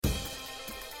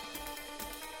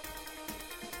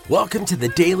Welcome to the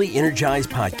Daily Energize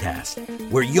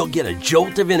Podcast, where you'll get a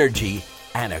jolt of energy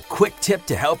and a quick tip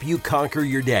to help you conquer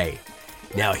your day.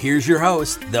 Now here's your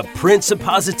host, the Prince of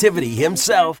Positivity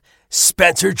himself,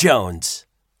 Spencer Jones.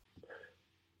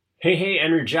 Hey,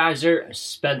 Energizer,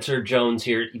 Spencer Jones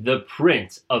here, the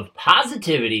Prince of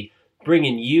Positivity,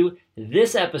 bringing you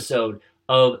this episode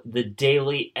of the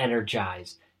Daily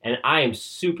Energize. And I am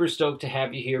super stoked to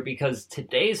have you here because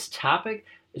today's topic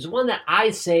is one that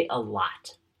I say a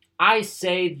lot. I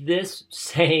say this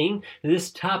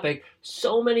topic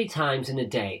so many times in a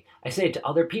day. I say it to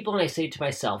other people and I say it to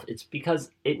myself. It's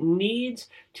because it needs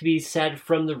to be said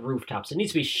from the rooftops. It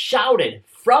needs to be shouted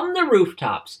from the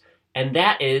rooftops. And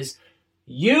that is,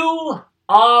 you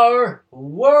are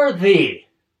worthy.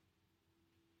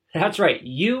 That's right.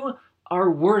 You are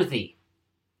worthy.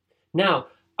 Now,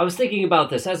 I was thinking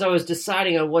about this as I was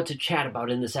deciding on what to chat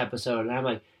about in this episode. And I'm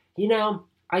like,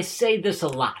 I say this a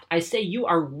lot. I say you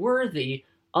are worthy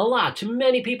a lot to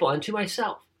many people and to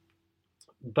myself.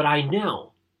 But I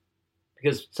know,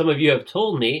 because some of you have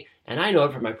told me, and I know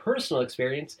it from my personal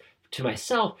experience to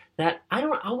myself, that I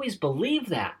don't always believe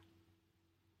that.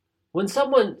 When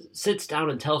someone sits down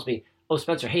and tells me, oh,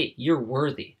 Spencer, hey, you're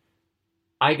worthy,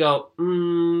 I go,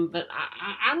 but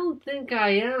I don't think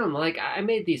I am. Like, I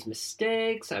made these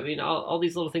mistakes. I mean, all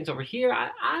these little things over here.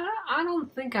 I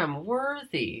don't think I'm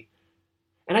worthy.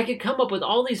 And I could come up with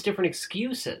all these different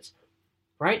excuses,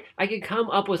 right? I could come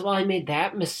up with, well, I made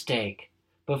that mistake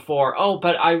before. Oh,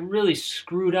 but I really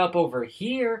screwed up over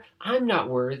here. I'm not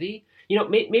worthy.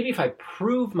 Maybe if I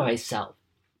prove myself,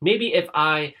 maybe if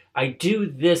I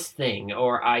do this thing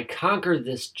or I conquer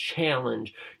this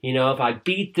challenge, if I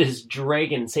beat this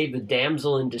dragon and save the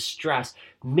damsel in distress,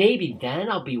 maybe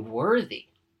then I'll be worthy.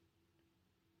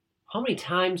 How many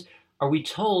times are we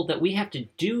told that we have to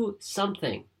do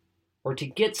something or to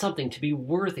get something to be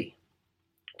worthy?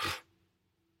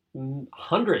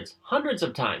 Hundreds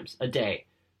of times a day,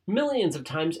 millions of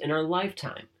times in our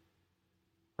lifetime,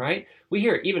 right? We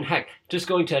hear it, even just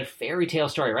going to a fairy tale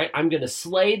story, right? I'm going to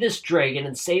slay this dragon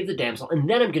and save the damsel, and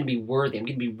then I'm going to be worthy. I'm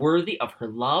going to be worthy of her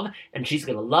love, and she's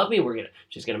going to love me.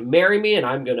 She's going to marry me, and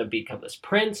I'm going to become this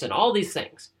prince, and all these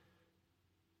things.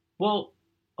 Well,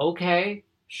 okay,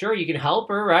 sure, you can help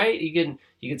her, right? You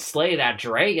can slay that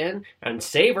dragon and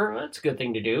save her. That's a good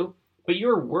thing to do. But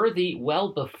you're worthy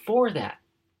well before that.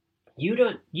 You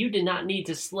did not need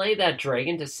to slay that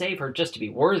dragon to save her just to be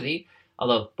worthy.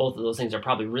 Although both of those things are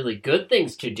probably really good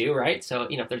things to do, right? So,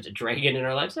 if there's a dragon in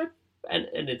our lives and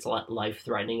it's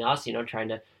life-threatening us, trying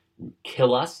to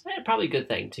kill us, probably a good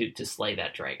thing to slay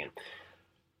that dragon.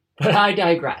 But I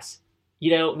digress.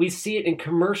 We see it in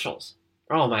commercials.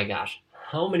 Oh my gosh.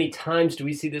 How many times do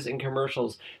we see this in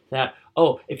commercials that,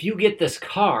 oh, if you get this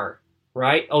car,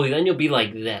 right, oh, then you'll be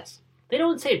like this. They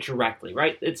don't say it directly,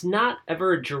 right? It's not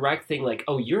ever a direct thing like,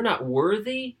 oh, you're not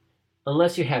worthy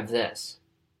unless you have this.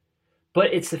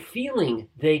 But it's the feeling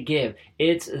they give.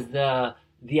 It's the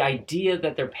idea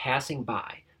that they're passing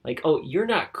by. Like, oh, you're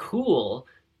not cool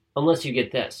unless you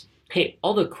get this. Hey,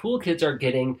 all the cool kids are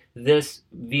getting this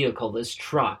vehicle, this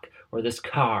truck, or this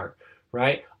car,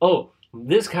 right? Oh,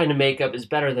 this kind of makeup is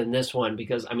better than this one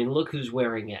because, look who's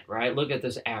wearing it, right? Look at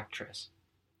this actress.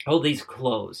 Oh, these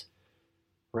clothes,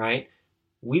 right?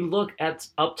 We look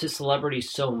up to celebrities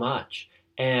so much.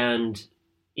 And,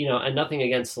 and nothing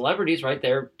against celebrities, right?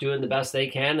 They're doing the best they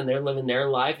can and they're living their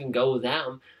life and go with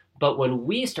them. But when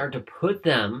we start to put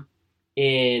them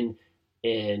in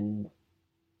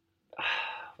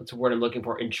what's the word I'm looking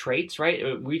for? In traits,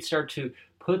 right? We start to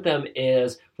put them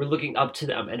as we're looking up to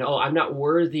them. And, oh, I'm not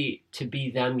worthy to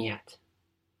be them yet.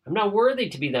 I'm not worthy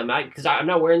to be them because I'm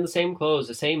not wearing the same clothes,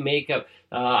 the same makeup.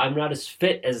 I'm not as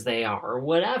fit as they are or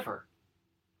whatever.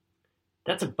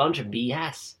 That's a bunch of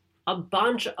BS. A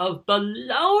bunch of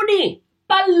baloney.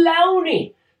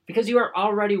 Baloney. Because you are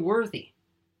already worthy.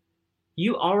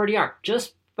 You already are.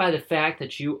 Just by the fact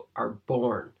that you are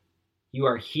born. You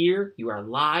are here. You are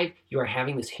alive. You are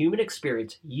having this human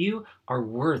experience. You are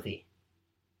worthy.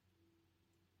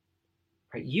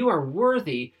 Right? You are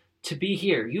worthy to be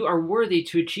here. You are worthy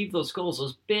to achieve those goals.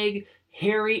 Those big,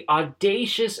 hairy,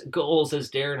 audacious goals, as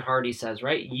Darren Hardy says,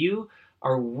 right? You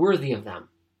are worthy of them.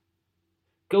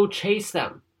 Go chase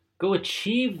them. Go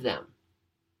achieve them.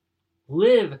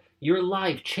 Live your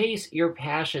life. Chase your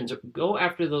passions. Go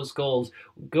after those goals.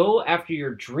 Go after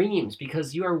your dreams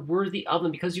because you are worthy of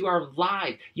them, because you are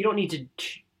alive. You don't need to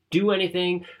do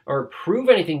anything or prove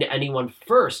anything to anyone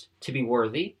first to be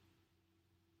worthy.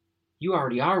 You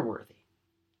already are worthy.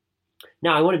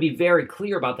 Now, I want to be very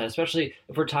clear about that, especially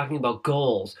if we're talking about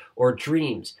goals or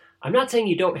dreams. I'm not saying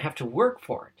you don't have to work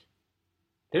for it.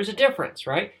 There's a difference,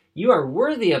 right? You are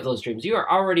worthy of those dreams. You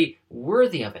are already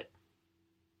worthy of it.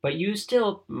 But you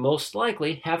still most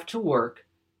likely have to work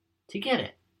to get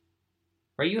it.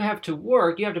 Right? You have to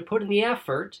work, you have to put in the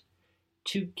effort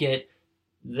to get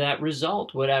that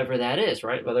result, whatever that is,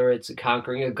 right? Whether it's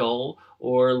conquering a goal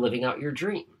or living out your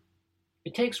dream.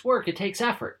 It takes work, it takes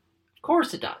effort. Of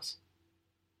course it does.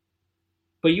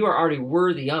 But you are already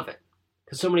worthy of it.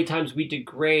 Because so many times we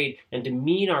degrade and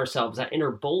demean ourselves, that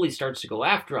inner bully starts to go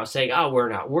after us, saying, oh, we're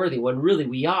not worthy, when really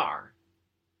we are.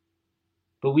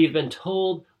 But we've been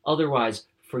told otherwise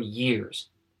for years.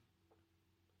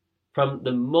 From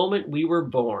the moment we were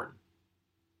born,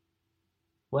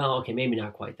 well, okay, maybe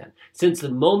not quite then. Since the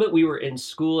moment we were in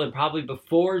school and probably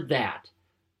before that,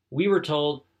 we were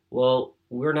told, well,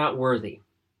 we're not worthy.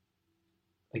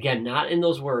 Again, not in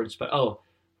those words, but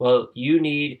well, you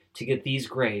need to get these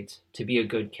grades to be a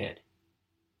good kid.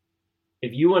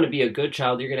 If you want to be a good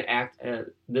child, you're going to act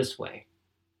this way.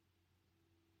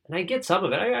 And I get some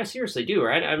of it. I seriously do,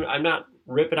 right? I'm not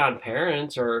ripping on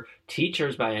parents or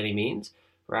teachers by any means,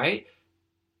 right?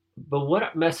 But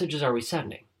what messages are we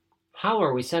sending? How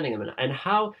are we sending them? And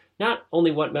how, not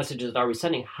only what messages are we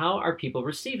sending, how are people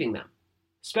receiving them?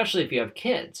 Especially if you have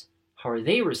kids, how are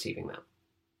they receiving them?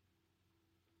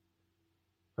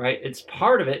 Right? It's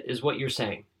part of it is what you're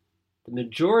saying. The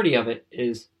majority of it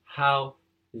is how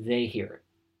they hear it.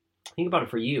 Think about it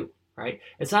for you, right?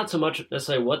 It's not so much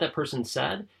necessarily what that person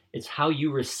said, it's how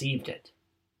you received it.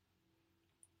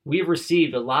 We have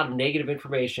received a lot of negative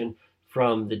information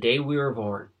from the day we were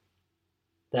born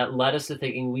that led us to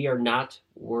thinking we are not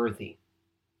worthy.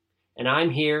 And I'm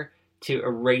here to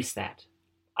erase that.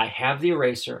 I have the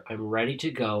eraser. I'm ready to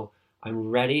go. I'm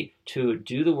ready to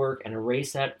do the work and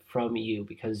erase that from you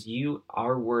because you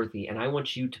are worthy. And I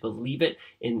want you to believe it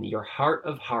in your heart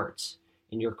of hearts,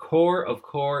 in your core of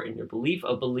core, in your belief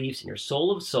of beliefs, in your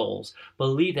soul of souls.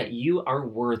 Believe that you are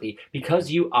worthy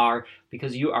because you are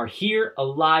here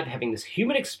alive having this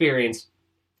human experience.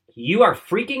 You are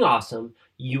freaking awesome.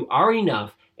 You are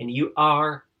enough and you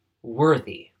are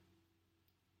worthy.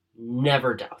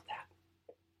 Never doubt that.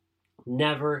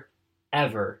 Never,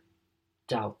 ever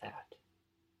doubt that.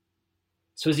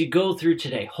 So as you go through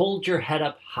today, hold your head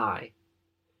up high.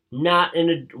 Not in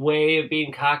a way of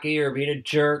being cocky or being a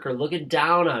jerk or looking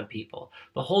down on people,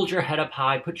 but hold your head up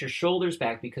high, put your shoulders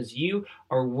back because you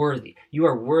are worthy. You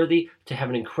are worthy to have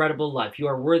an incredible life. You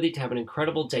are worthy to have an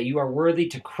incredible day. You are worthy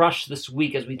to crush this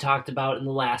week as we talked about in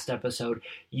the last episode.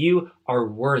 You are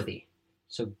worthy.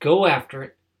 So go after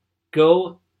it.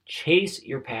 Go chase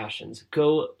your passions.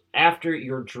 Go after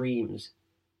your dreams.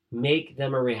 Make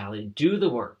them a reality. Do the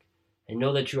work and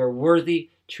know that you are worthy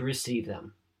to receive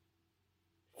them.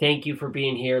 Thank you for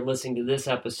being here, listening to this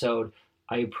episode.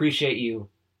 I appreciate you.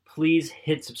 Please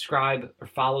hit subscribe or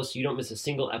follow so you don't miss a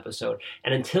single episode.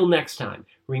 And until next time,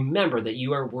 remember that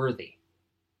you are worthy.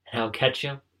 And I'll catch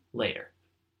you later.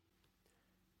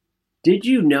 Did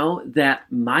you know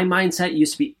that my mindset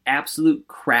used to be absolute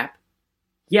crap?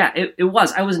 Yeah, it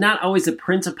was. I was not always the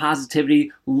prince of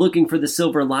positivity looking for the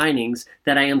silver linings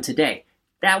that I am today.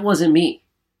 That wasn't me.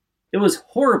 It was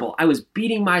horrible. I was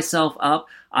beating myself up.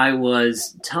 I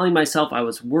was telling myself I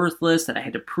was worthless, that I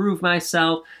had to prove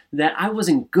myself, that I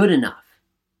wasn't good enough.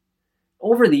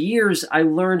 Over the years, I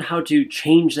learned how to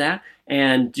change that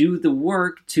and do the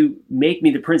work to make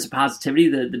me the prince of positivity,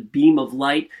 the beam of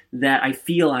light that I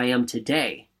feel I am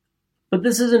today. But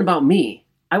this isn't about me.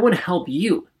 I want to help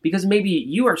you because maybe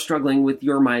you are struggling with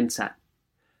your mindset.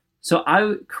 So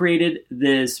I created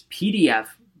this PDF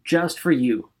just for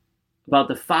you about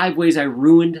the 5 ways I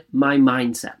ruined my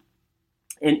mindset.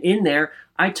 And in there,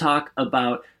 I talk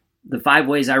about the 5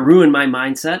 ways I ruined my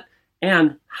mindset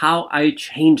and how I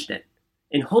changed it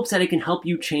in hopes that it can help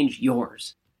you change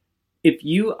yours. If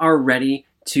you are ready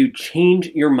to change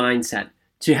your mindset,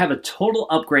 to have a total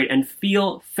upgrade and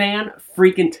feel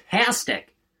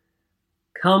fan-freaking-tastic,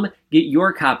 come get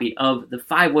your copy of the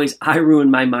 5 ways I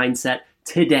ruined my mindset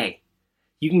today.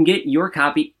 You can get your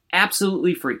copy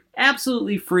absolutely free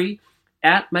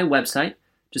at my website.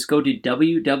 Just go to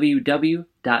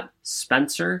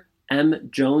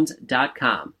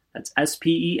www.spencermjones.com. That's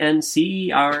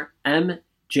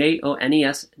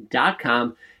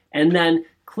SpencerMjones.com. And then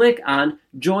click on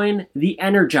Join the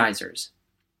Energizers.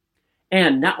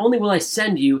 And not only will I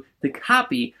send you the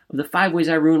copy of the 5 ways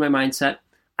I ruined my mindset,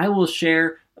 I will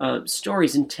share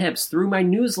stories and tips through my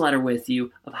newsletter with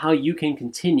you of how you can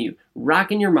continue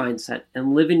rocking your mindset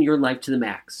and living your life to the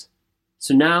max.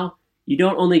 So now, you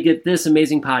don't only get this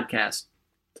amazing podcast,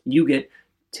 you get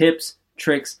tips,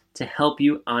 tricks to help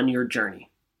you on your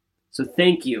journey. So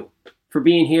thank you for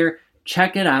being here.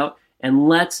 Check it out and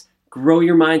let's grow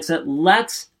your mindset.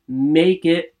 Let's make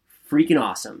it freaking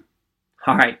awesome.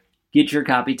 All right, get your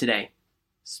copy today.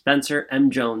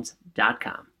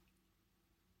 SpencerMJones.com.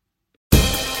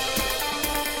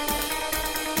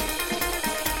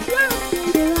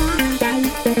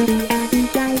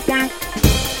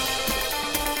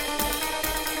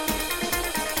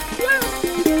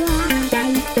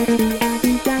 Thank you.